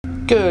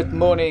Good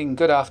morning,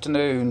 good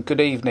afternoon,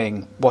 good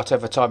evening,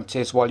 whatever time it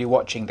is while you're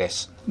watching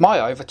this. My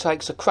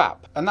overtakes are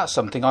crap, and that's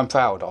something I'm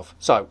proud of.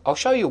 So I'll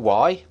show you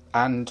why,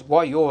 and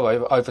why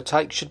your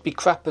overtake should be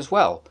crap as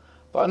well.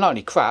 But not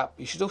only crap,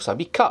 you should also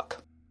be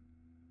cuck.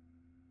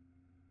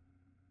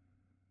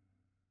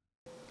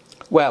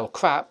 Well,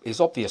 C.R.A.P is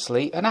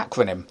obviously an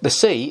acronym. The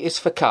C is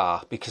for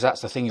car, because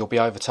that's the thing you'll be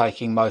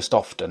overtaking most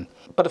often.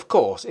 But of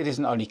course, it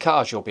isn't only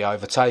cars you'll be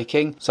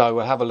overtaking, so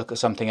we'll have a look at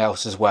something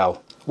else as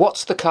well.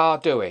 What's the car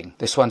doing?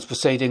 This one's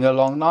proceeding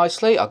along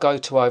nicely. I go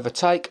to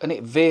overtake and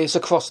it veers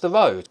across the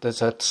road.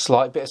 There's a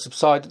slight bit of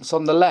subsidence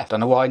on the left.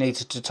 Don't know why I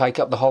needed to take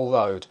up the whole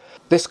road.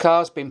 This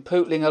car's been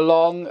pootling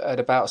along at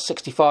about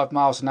 65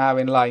 miles an hour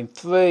in lane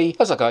 3.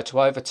 As I go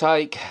to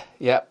overtake,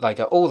 yep, they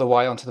go all the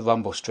way onto the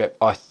rumble strip.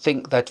 I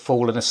think they'd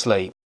fallen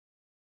asleep.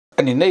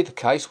 And in neither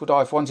case would I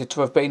have wanted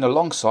to have been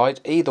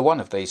alongside either one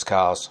of these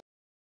cars.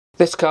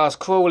 This car's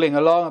crawling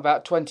along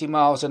about 20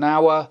 miles an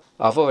hour.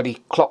 I've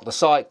already clocked the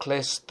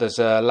cyclist. There's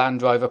a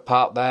Land Rover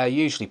parked there,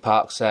 usually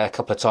parks there a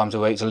couple of times a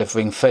week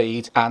delivering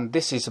feed, and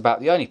this is about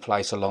the only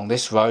place along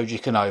this road you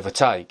can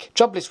overtake.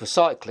 Trouble is with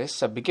cyclists,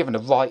 they'd be given a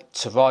right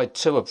to ride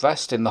two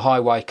abreast in the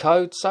highway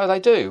code, so they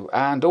do,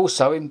 and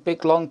also in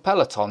big long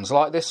pelotons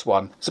like this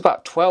one. There's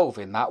about 12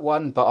 in that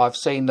one, but I've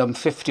seen them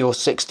 50 or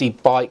 60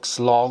 bikes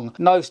long,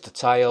 nose to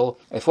tail.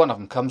 If one of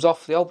them comes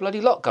off, the old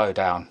bloody lot go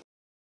down.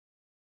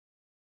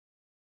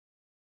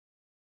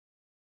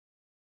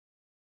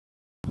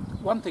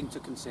 One thing to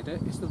consider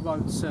is the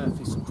road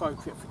surface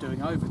appropriate for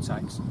doing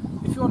overtakes.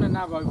 If you're on a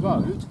narrow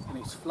road and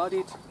it's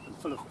flooded and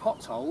full of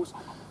potholes,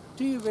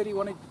 do you really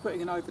want to be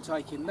putting an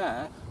overtake in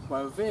there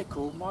where a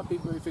vehicle might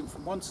be moving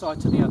from one side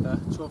to the other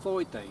to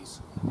avoid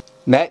these?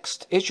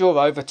 Next, is your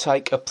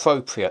overtake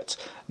appropriate?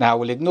 Now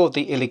we'll ignore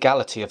the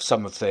illegality of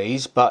some of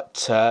these,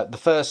 but the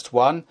first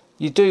one,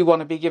 you do want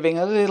to be giving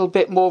a little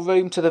bit more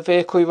room to the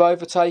vehicle you're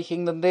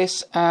overtaking than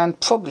this, and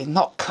probably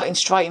not cutting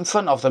straight in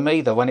front of them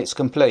either when it's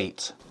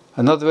complete.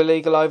 Another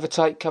illegal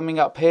overtake coming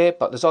up here,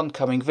 but there's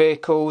oncoming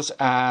vehicles,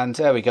 and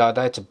there we go,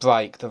 they had to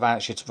brake. The van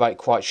actually had to brake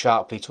quite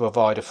sharply to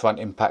avoid a front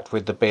impact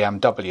with the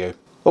BMW.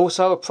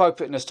 Also,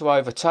 appropriateness to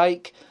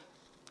overtake.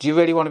 Do you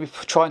really want to be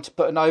trying to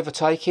put an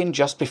overtake in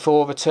just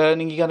before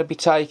returning you're going to be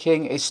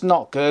taking? It's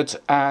not good,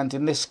 and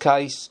in this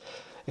case,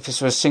 if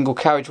this was a single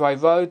carriageway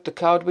road, the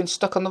car would have been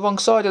stuck on the wrong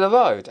side of the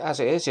road. As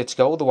it is, you had to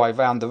go all the way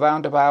round the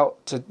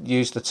roundabout to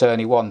use the turn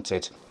he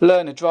wanted.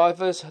 Learner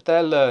drivers,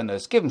 they're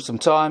learners. Give them some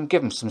time,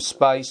 give them some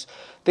space.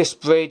 This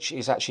bridge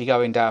is actually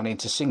going down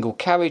into single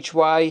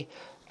carriageway.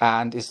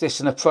 And is this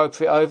an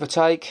appropriate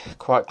overtake?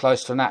 Quite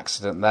close to an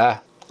accident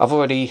there. I've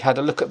already had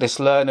a look at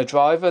this learner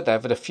driver.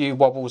 They've had a few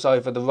wobbles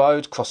over the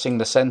road, crossing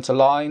the centre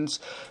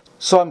lines.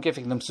 So I'm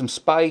giving them some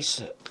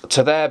space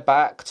to their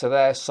back, to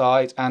their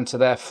side and to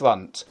their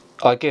front.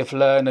 I give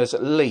learners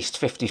at least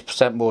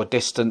 50% more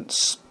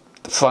distance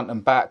front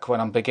and back when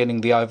I'm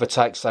beginning the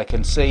overtake so they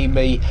can see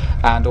me,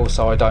 and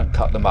also I don't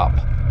cut them up.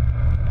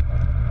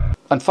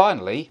 And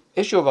finally,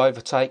 is your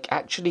overtake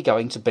actually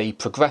going to be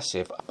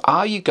progressive?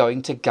 Are you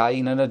going to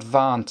gain an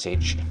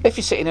advantage? If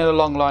you're sitting in a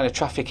long line of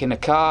traffic in a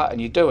car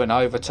and you do an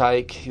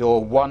overtake,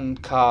 you're one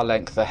car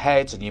length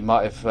ahead and you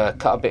might have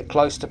cut a bit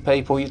close to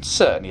people, you'd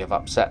certainly have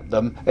upset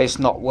them. It's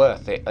not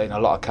worth it in a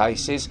lot of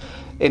cases.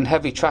 In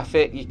heavy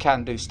traffic, you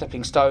can do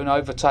stepping stone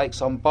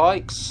overtakes on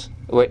bikes,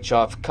 which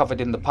I've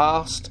covered in the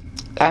past,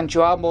 and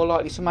you are more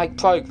likely to make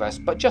progress.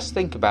 But just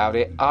think about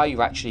it, are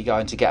you actually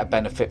going to get a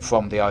benefit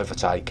from the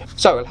overtake?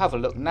 So we'll have a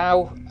look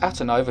now at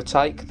an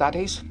overtake that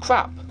is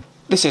C.R.A.P.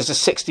 This is a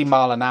 60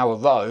 mile an hour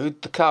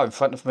road. The car in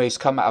front of me has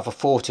come out of a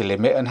 40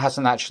 limit and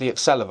hasn't actually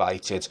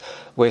accelerated.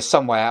 We're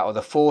some way out of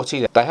the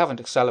 40. They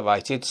haven't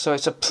accelerated, so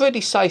it's a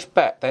pretty safe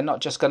bet. They're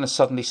not just going to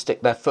suddenly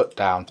stick their foot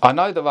down. I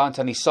know there aren't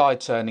any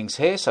side turnings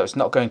here, so it's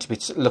not going to be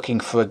looking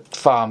for a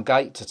farm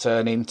gate to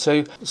turn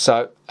into.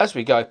 So as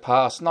we go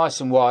past, nice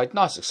and wide,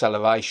 nice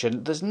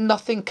acceleration. There's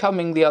nothing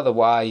coming the other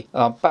way.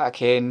 I'm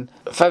back in,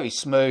 very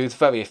smooth,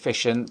 very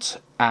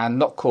efficient, and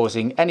not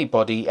causing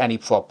anybody any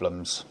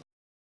problems.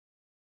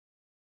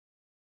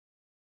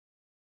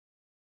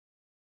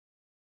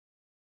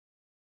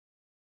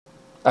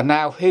 And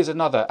now here's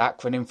another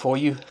acronym for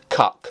you,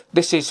 CUC.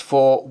 This is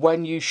for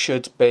when you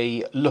should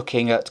be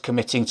looking at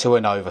committing to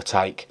an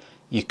overtake.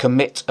 You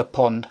commit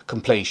upon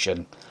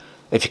completion.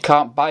 If you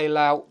can't bail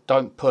out,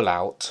 don't pull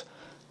out.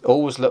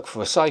 Always look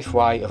for a safe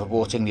way of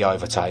aborting the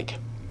overtake.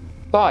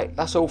 Right,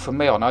 that's all from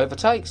me on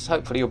overtakes.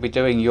 Hopefully you'll be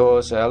doing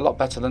yours a lot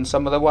better than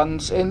some of the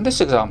ones in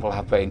this example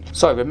have been.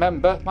 So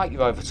remember, make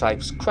your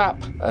overtakes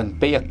C.R.A.P and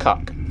be a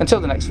cuck. Until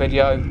the next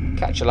video,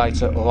 catch you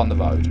later or on the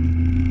road.